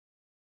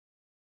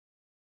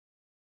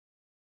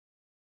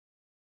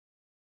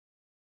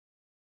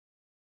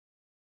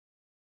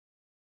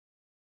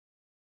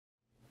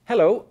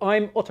Hello,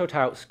 I'm Otto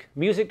Tausk,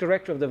 Music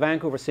Director of the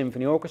Vancouver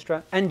Symphony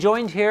Orchestra, and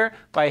joined here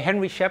by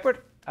Henry Shapard,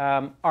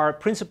 our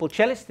Principal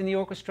Cellist in the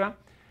orchestra,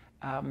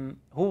 who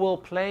will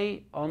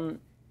play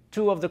on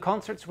two of the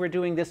concerts we're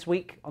doing this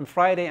week, on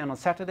Friday and on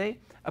Saturday,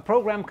 a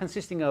program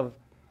consisting of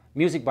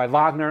music by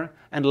Wagner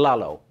and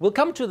Lalo. We'll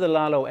come to the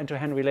Lalo and to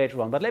Henry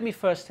later on, but let me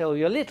first tell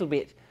you a little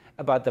bit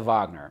about the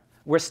Wagner.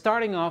 We're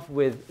starting off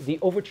with the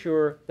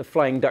overture, the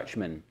Flying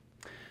Dutchman.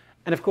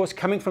 And of course,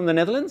 coming from the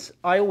Netherlands,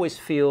 I always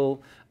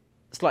feel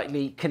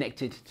slightly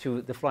connected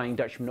to the Flying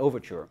Dutchman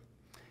overture.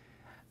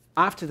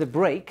 After the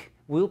break,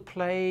 we'll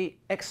play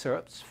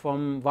excerpts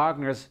from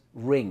Wagner's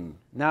Ring.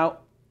 Now,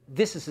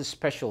 this is a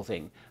special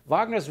thing.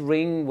 Wagner's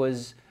Ring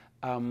was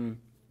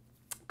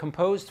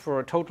composed for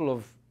a total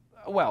of,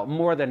 well,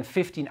 more than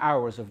 15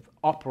 hours of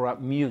opera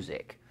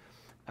music.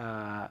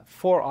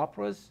 4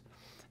 operas,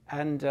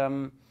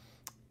 and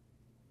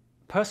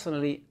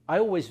personally, I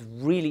always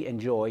really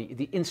enjoy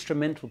the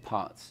instrumental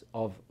parts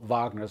of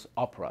Wagner's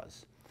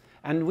operas.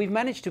 And we've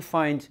managed to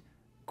find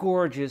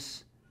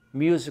gorgeous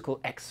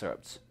musical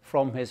excerpts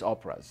from his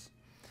operas,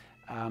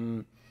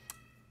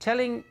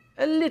 telling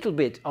a little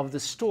bit of the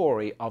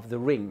story of the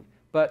Ring,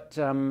 but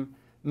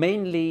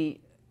mainly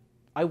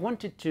I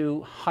wanted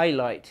to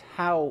highlight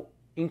how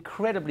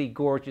incredibly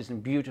gorgeous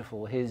and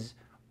beautiful his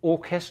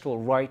orchestral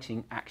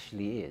writing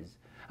actually is.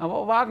 And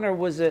Wagner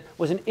was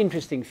an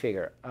interesting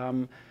figure.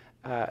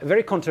 A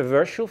very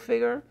controversial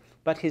figure,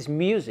 but his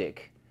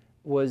music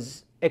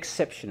was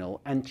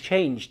exceptional and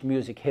changed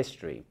music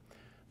history.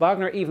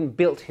 Wagner even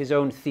built his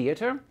own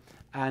theater,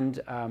 and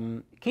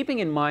keeping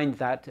in mind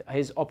that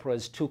his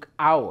operas took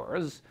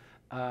hours,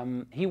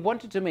 he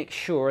wanted to make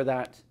sure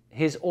that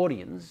his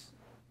audience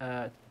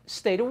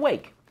stayed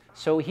awake.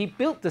 So he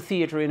built the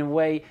theater in a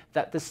way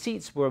that the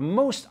seats were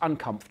most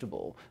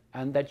uncomfortable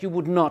and that you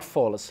would not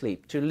fall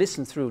asleep, to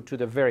listen through to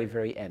the very,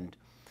 very end.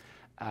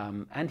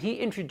 And he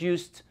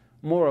introduced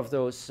more of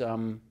those,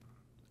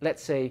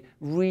 let's say,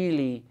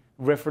 really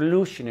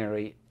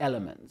revolutionary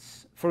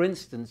elements. For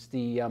instance,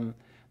 the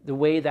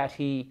way that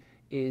he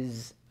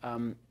is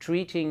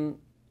treating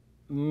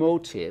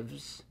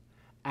motives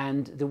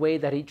and the way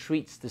that he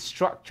treats the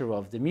structure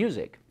of the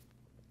music.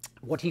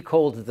 What he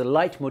called the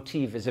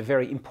leitmotif is a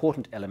very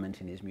important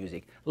element in his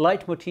music.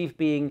 Leitmotif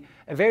being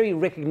a very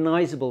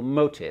recognizable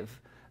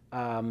motive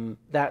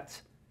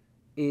that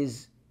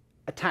is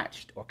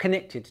attached or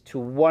connected to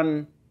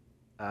one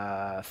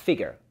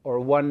figure or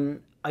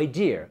one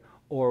idea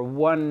or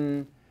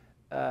one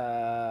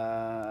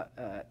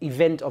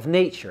event of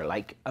nature,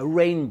 like a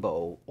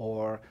rainbow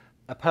or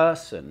a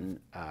person.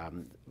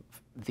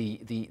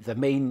 The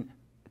main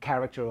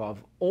character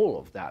of all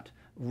of that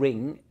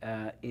Ring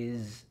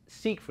is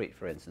Siegfried,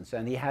 for instance,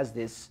 and he has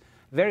this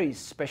very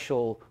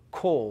special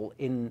call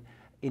in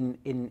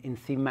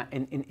theme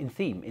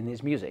in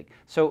his music.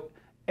 So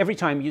every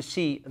time you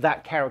see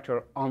that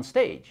character on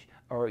stage,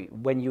 or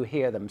when you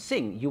hear them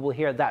sing, you will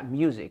hear that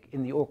music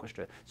in the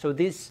orchestra. So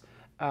these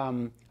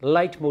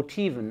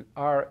leitmotiven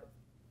are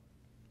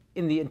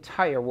in the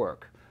entire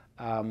work.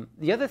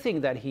 The other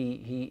thing that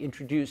he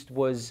introduced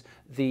was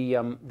the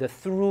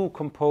through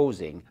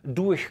composing,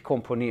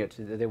 durchkomponiert,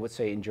 they would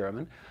say in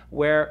German,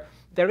 where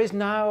there's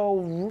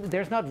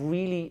not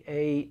really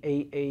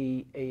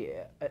a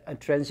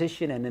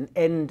transition and an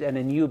end and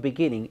a new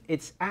beginning.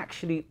 It's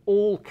actually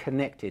all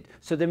connected.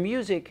 So the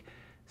music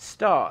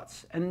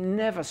starts and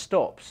never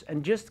stops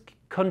and just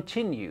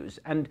continues,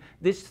 and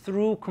this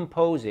through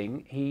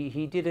composing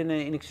he did in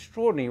an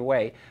extraordinary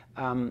way,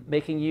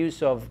 making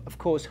use of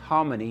course,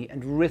 harmony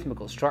and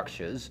rhythmical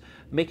structures,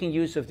 making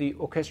use of the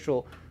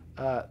orchestral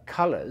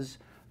colors,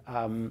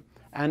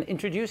 and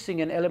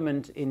introducing an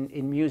element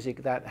in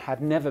music that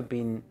had never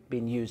been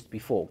used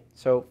before.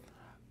 So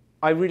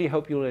I really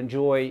hope you'll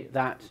enjoy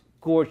that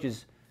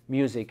gorgeous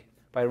music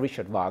by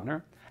Richard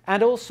Wagner,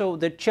 and also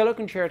the Cello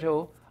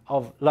Concerto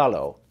of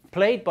Lalo,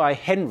 played by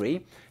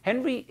Henry.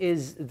 Henry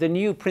is the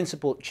new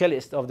principal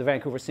cellist of the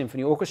Vancouver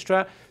Symphony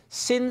Orchestra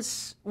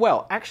since,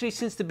 well, actually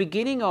since the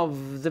beginning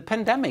of the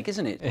pandemic,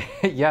 isn't it?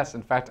 Yes,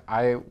 in fact,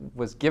 I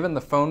was given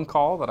the phone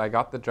call that I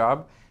got the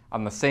job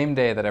on the same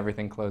day that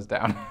everything closed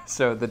down.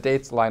 So the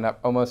dates line up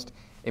almost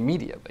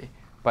immediately.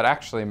 But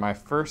actually, my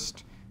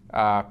first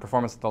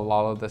performance at the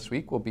Lalo this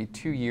week will be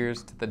 2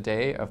 years to the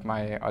day of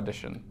my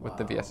audition with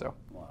the VSO.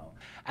 Wow.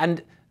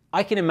 And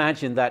I can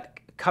imagine that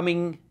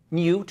coming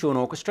new to an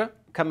orchestra,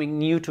 coming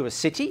new to a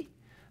city,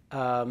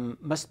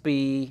 must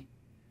be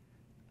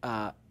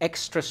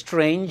extra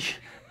strange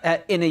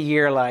in a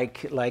year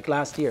like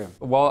last year.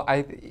 Well,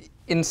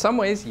 in some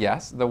ways,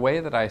 yes. The way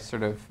that I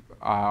sort of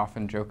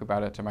often joke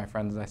about it to my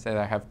friends, I say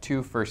that I have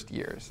 2 first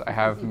years. I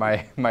have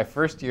my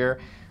first year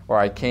where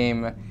I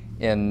came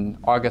in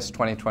August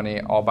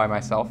 2020 all by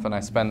myself, and I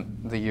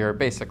spent the year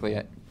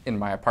basically in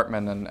my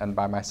apartment and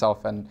by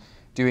myself and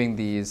doing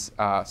these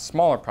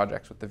smaller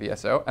projects with the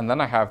VSO. And then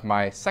I have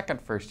my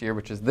second first year,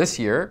 which is this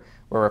year,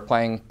 where we're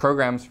playing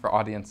programs for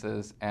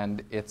audiences,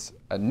 and it's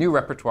a new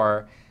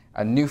repertoire,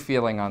 a new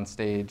feeling on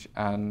stage,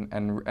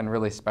 and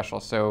really special.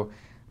 So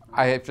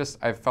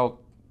I've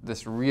felt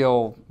this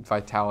real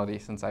vitality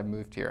since I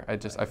moved here. I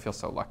feel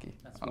so lucky,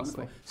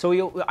 honestly.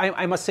 Wonderful. So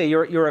I must say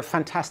you're a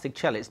fantastic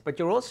cellist, but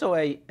you're also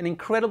an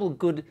incredible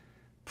good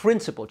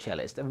principal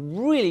cellist, a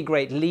really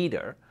great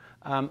leader,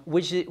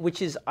 which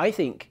is I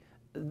think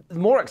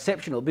more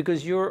exceptional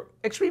because you're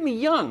extremely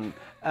young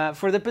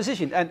for the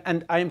position,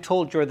 and I am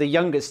told you're the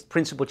youngest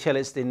principal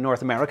cellist in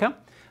North America.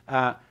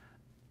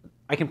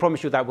 I can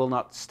promise you that will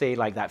not stay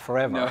like that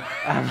forever. No.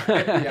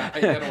 Yeah, I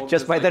get old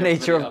just by the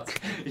nature of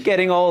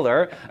getting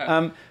older.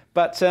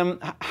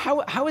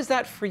 How is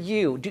that for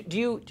you?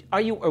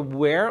 Are you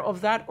aware of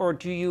that, or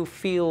do you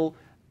feel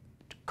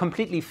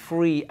completely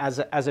free as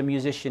a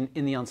musician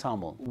in the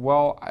ensemble?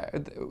 Well,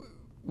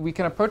 we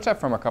can approach that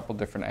from a couple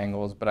different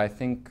angles, but I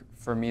think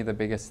for me the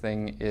biggest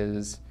thing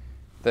is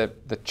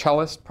that the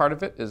cellist part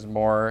of it is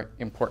more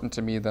important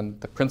to me than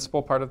the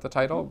principal part of the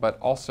title, but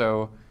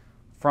also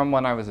from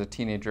when I was a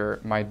teenager,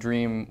 my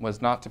dream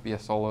was not to be a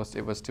soloist,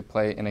 it was to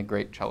play in a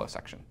great cello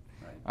section.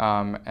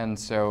 Right. And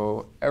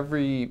so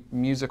every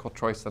musical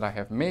choice that I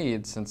have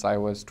made since I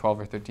was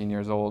 12 or 13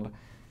 years old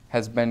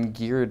has been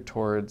geared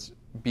towards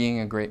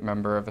being a great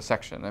member of a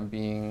section and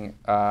being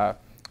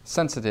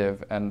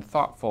sensitive and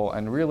thoughtful,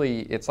 and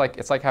really it's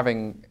like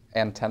having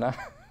antenna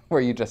where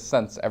you just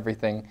sense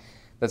everything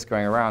that's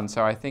going around.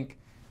 So I think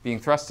being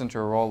thrust into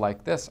a role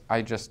like this,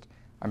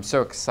 I'm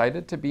so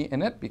excited to be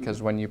in it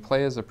because when you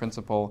play as a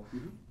principal,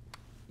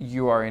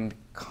 you are in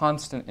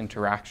constant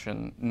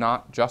interaction,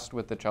 not just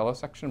with the cello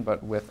section,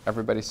 but with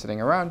everybody sitting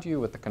around you,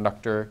 with the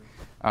conductor.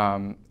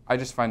 I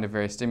just find it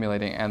very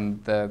stimulating,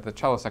 and the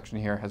cello section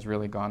here has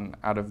really gone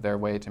out of their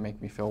way to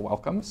make me feel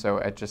welcome. So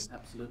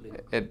Absolutely.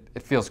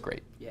 It feels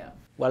great. Yeah.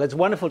 Well, it's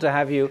wonderful to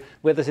have you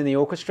with us in the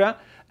orchestra,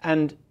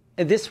 and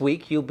this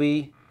week you'll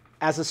be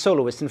as a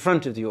soloist in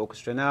front of the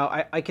orchestra.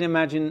 Now, I can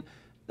imagine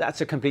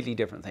that's a completely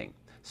different thing.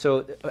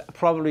 So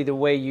probably the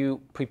way you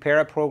prepare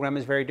a program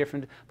is very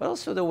different, but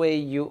also the way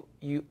you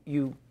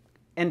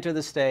enter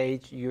the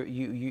stage,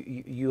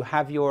 you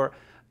have your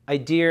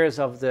ideas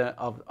of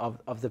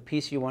the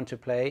piece you want to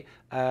play,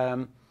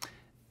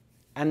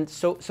 and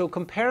so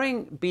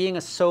comparing being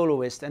a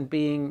soloist and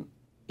being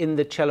in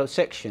the cello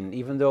section,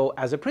 even though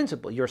as a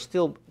principal you're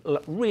still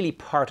really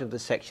part of the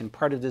section,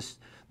 part of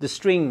the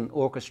string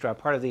orchestra,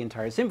 part of the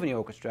entire symphony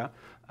orchestra,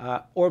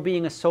 or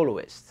being a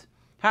soloist.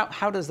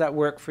 How does that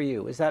work for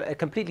you? Is that a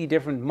completely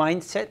different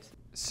mindset?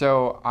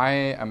 So I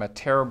am a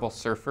terrible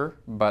surfer,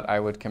 but I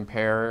would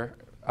compare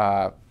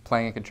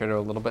playing a concerto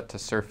a little bit to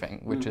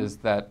surfing, which is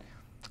that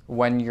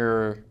when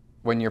you're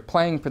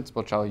playing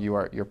principal cello,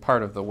 you're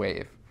part of the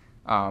wave.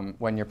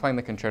 When you're playing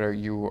the concerto,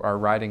 you are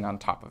riding on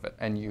top of it,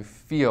 and you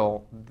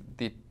feel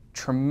the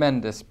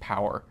tremendous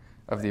power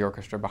of the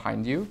orchestra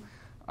behind you.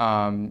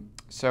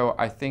 So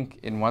I think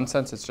in one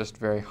sense it's just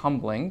very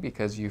humbling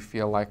because you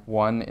feel like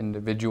one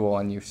individual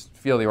and you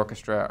feel the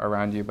orchestra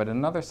around you, but in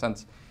another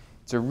sense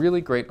it's a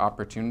really great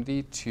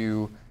opportunity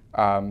to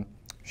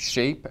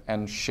shape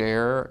and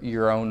share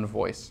your own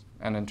voice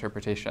and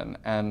interpretation.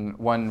 And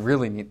one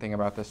really neat thing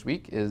about this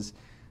week is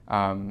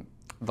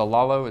the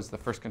Lalo is the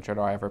first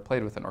concerto I ever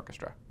played with an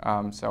orchestra.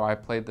 So I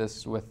played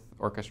this with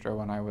orchestra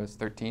when I was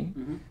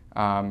 13.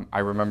 I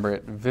remember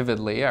it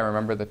vividly. I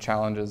remember the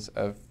challenges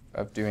of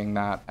doing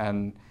that,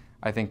 and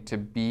I think to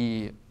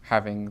be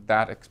having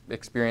that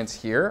experience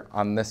here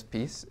on this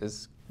piece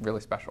is really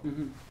special.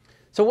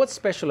 So what's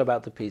special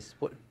about the piece?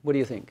 What do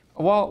you think?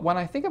 Well, when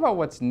I think about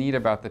what's neat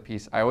about the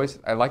piece, I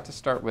like to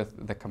start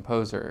with the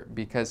composer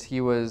because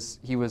he was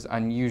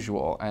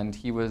unusual and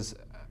he was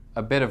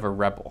a bit of a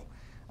rebel.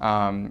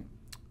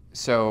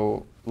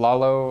 So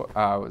Lalo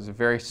was a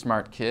very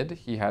smart kid.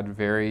 He had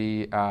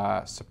very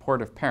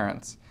supportive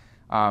parents,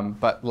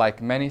 but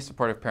like many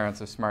supportive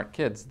parents of smart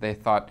kids, they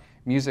thought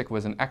music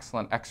was an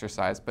excellent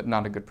exercise, but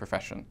not a good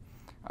profession.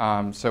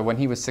 So when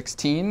he was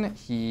 16,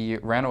 he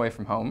ran away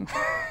from home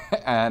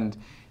and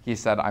he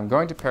said, I'm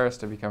going to Paris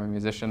to become a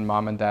musician.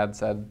 Mom and Dad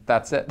said,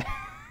 that's it.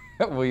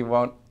 We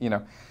won't,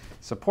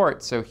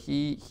 support. So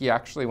he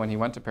actually, when he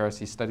went to Paris,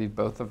 he studied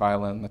both the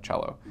violin and the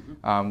cello,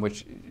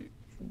 which,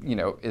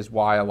 is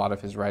why a lot of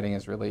his writing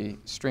is really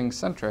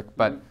string-centric.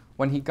 But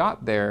when he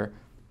got there,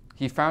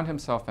 he found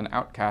himself an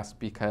outcast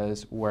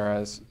because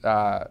whereas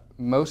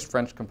most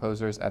French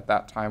composers at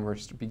that time were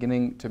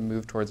beginning to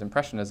move towards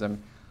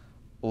Impressionism,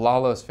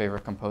 Lalo's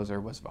favorite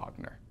composer was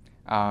Wagner.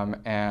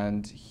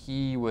 And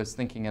he was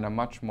thinking in a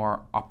much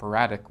more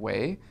operatic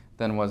way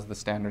than was the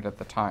standard at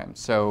the time.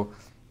 So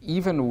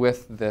even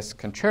with this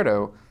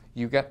concerto,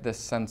 you get this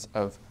sense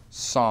of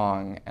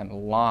song and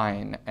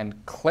line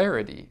and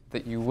clarity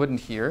that you wouldn't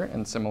hear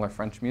in similar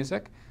French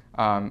music,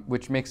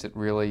 which makes it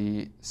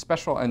really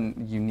special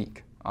and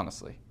unique,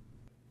 honestly.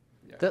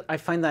 Yeah. I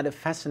find that a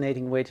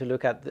fascinating way to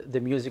look at the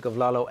music of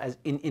Lalo as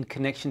in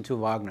connection to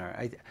Wagner.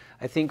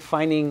 I think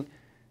finding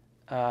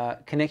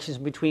connections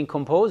between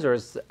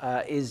composers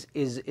is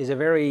a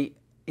very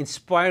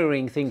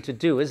inspiring thing to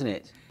do, isn't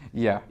it?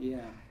 Yeah. Yeah.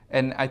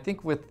 And I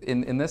think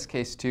in this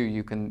case too,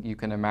 you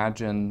can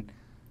imagine,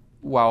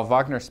 while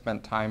Wagner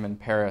spent time in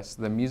Paris,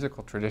 the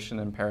musical tradition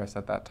in Paris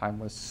at that time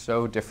was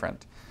so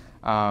different.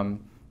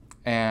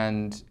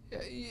 and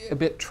a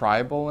bit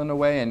tribal in a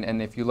way.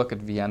 And if you look at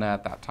Vienna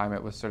at that time,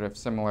 it was sort of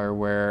similar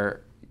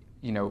where,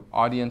 you know,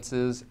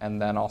 audiences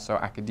and then also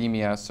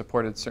academia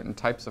supported certain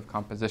types of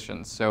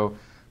compositions. So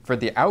for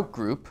the out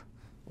group,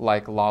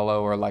 like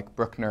Lalo or like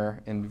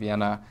Bruckner in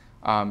Vienna,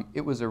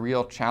 it was a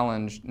real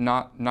challenge,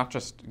 not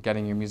just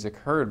getting your music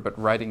heard, but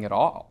writing it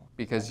all,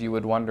 because you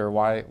would wonder,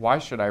 why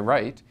should I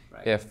write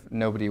if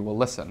nobody will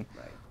listen?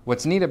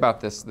 What's neat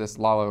about this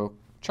Lalo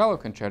cello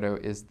concerto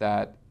is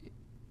that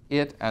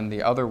it and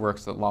the other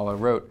works that Lalo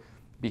wrote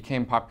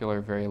became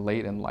popular very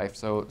late in life.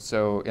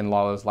 So in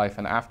Lalo's life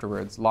and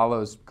afterwards,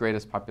 Lalo's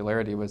greatest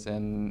popularity was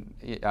in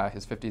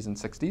his 50s and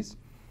 60s.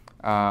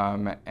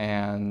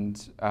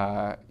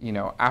 You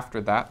know,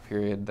 after that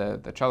period,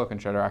 the cello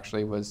concerto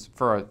actually was,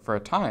 for a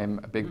time,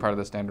 a big part of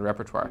the standard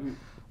repertoire.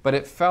 But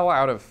it fell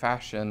out of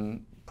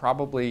fashion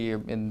probably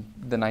in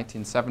the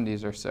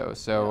 1970s or so.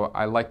 So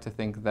I like to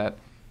think that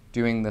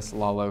doing this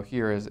Lalo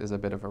here is a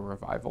bit of a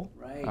revival,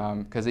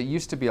 because it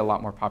used to be a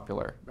lot more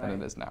popular than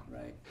it is now.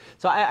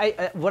 So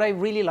what I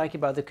really like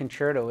about the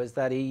concerto is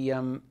that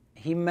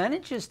he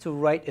manages to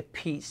write a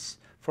piece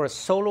for a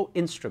solo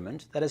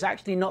instrument that is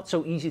actually not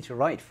so easy to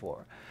write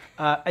for.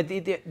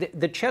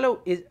 The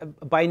cello is,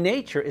 by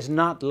nature, is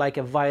not like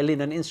a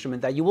violin, an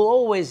instrument that you will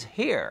always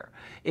hear.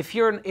 If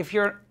you're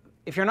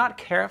not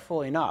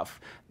careful enough,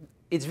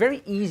 it's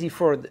very easy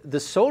for the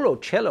solo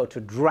cello to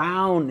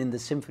drown in the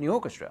symphony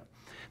orchestra.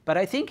 But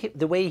I think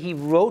the way he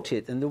wrote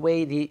it and the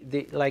way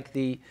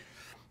the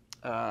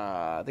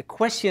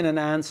question and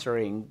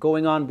answering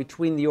going on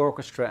between the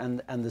orchestra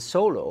and the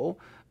solo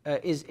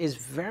is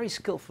very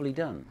skillfully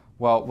done.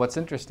 Well, what's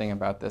interesting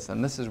about this,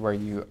 and this is where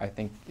you, I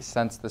think,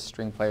 sense the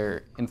string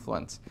player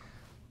influence,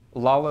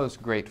 Lalo's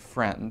great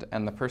friend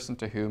and the person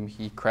to whom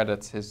he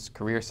credits his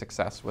career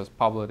success was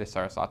Pablo de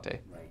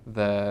Sarasate,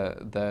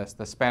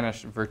 the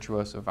Spanish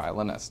virtuoso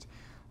violinist.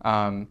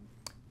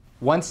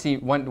 Once he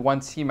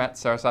met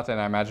Sarasate,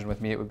 and I imagine with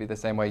me it would be the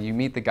same way, you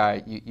meet the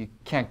guy, you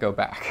can't go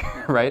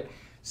back, right?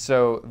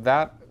 So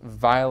that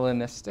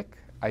violinistic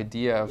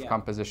idea of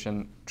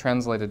composition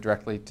translated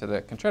directly to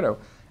the concerto.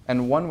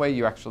 And one way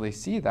you actually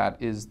see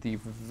that is the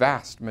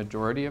vast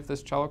majority of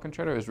this cello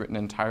concerto is written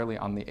entirely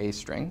on the A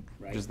string,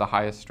 which is the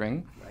highest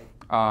string,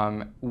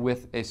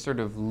 with a sort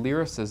of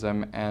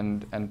lyricism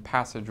and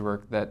passage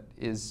work that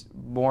is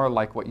more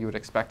like what you would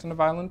expect in a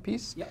violin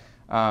piece.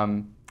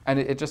 And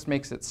it just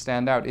makes it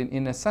stand out.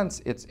 In a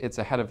sense, it's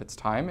ahead of its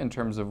time in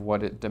terms of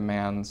what it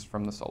demands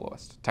from the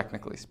soloist,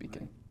 technically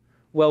speaking.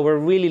 Well, we're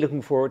really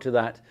looking forward to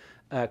that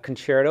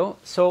concerto.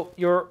 So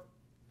you're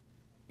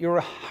a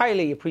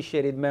highly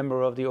appreciated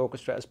member of the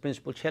orchestra as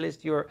principal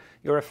cellist. You're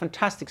a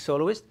fantastic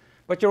soloist,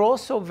 but you're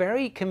also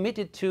very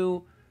committed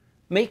to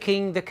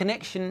making the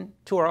connection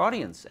to our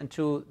audience and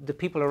to the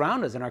people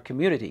around us in our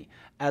community,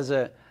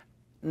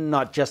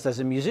 not just as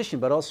a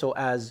musician, but also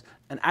as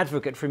an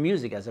advocate for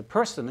music, as a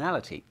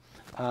personality.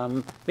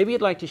 Maybe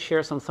you'd like to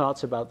share some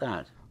thoughts about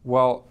that.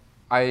 Well,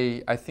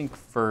 I think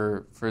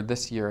for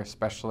this year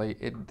especially,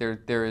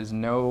 there is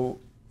no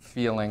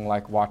feeling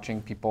like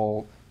watching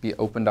people be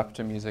opened up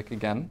to music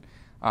again.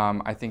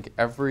 I think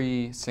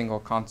every single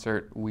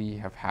concert we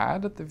have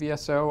had at the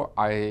VSO,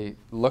 I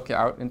look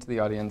out into the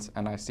audience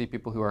and I see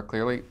people who are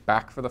clearly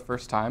back for the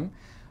first time,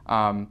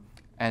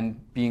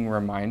 and being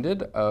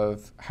reminded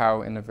of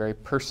how in a very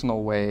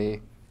personal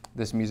way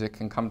this music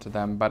can come to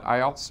them. But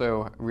I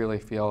also really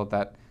feel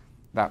that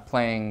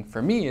playing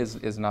for me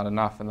is not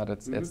enough, and that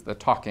it's the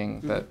talking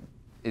that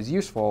is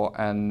useful,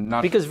 and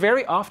not... Because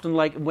very often,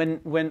 like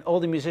when all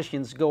the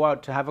musicians go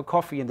out to have a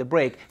coffee in the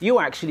break, you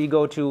actually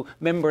go to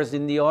members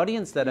in the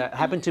audience that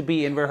happen to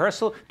be in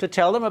rehearsal to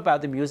tell them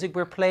about the music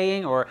we're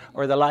playing or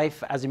the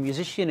life as a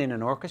musician in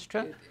an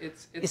orchestra.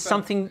 It's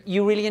something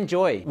you really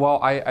enjoy.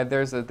 Well,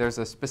 there's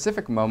a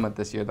specific moment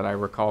this year that I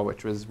recall,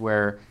 which was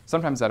where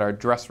sometimes at our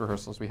dress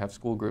rehearsals we have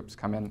school groups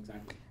come in.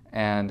 Exactly.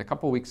 And a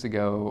couple weeks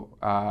ago,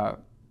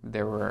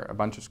 there were a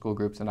bunch of school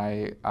groups, and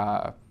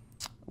I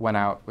went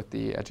out with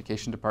the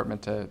education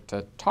department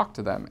to talk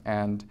to them,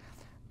 and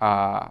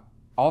all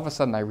of a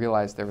sudden I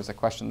realized there was a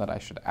question that I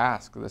should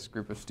ask this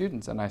group of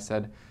students, and I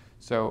said,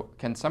 so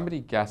can somebody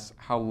guess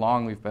how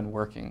long we've been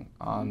working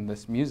on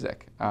this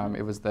music?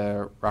 It was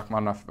the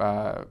Rachmaninoff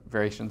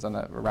variations on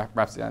the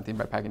Rhapsody on a Theme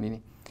by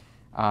Paganini,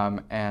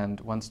 and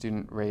one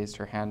student raised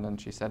her hand and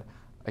she said,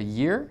 a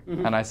year?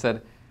 And I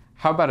said,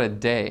 how about a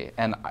day?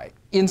 And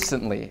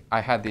instantly I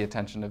had the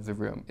attention of the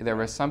room. There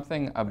was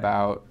something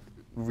about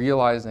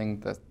realizing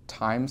the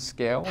time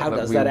scale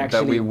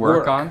that we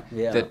work on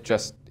that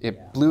just,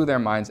 it blew their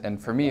minds,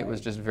 and for me it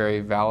was just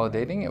very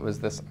validating. It was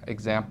this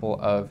example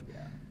of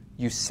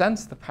you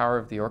sense the power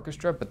of the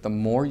orchestra, but the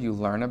more you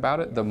learn about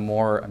it, the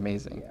more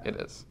amazing it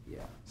is.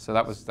 So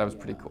that was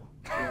pretty cool.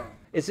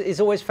 It's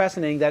always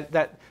fascinating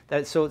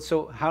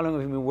so how long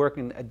have you been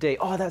working a day?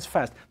 Oh, that's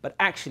fast. But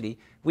actually,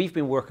 we've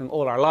been working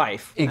all our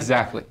life.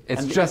 Exactly.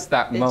 It's just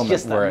that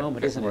moment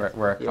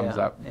where it comes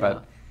up.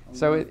 But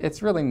so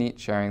it's really neat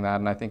sharing that,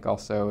 and I think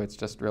also it's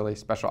just really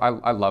special.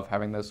 I love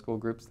having those school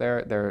groups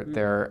there.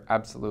 They're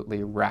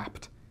absolutely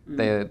rapt.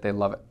 They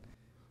love it.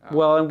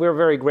 Well, and we're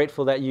very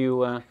grateful that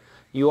you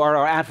are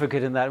our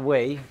advocate in that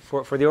way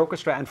for the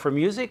orchestra and for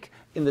music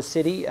in the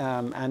city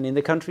and in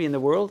the country, in the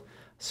world.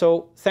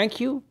 So thank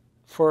you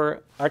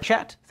for our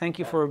chat. Thank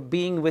you for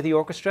being with the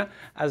orchestra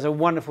as a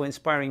wonderful,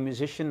 inspiring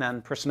musician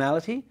and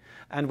personality.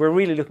 And we're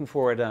really looking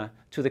forward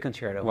to the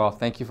concerto. Well,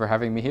 thank you for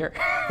having me here.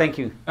 Thank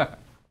you.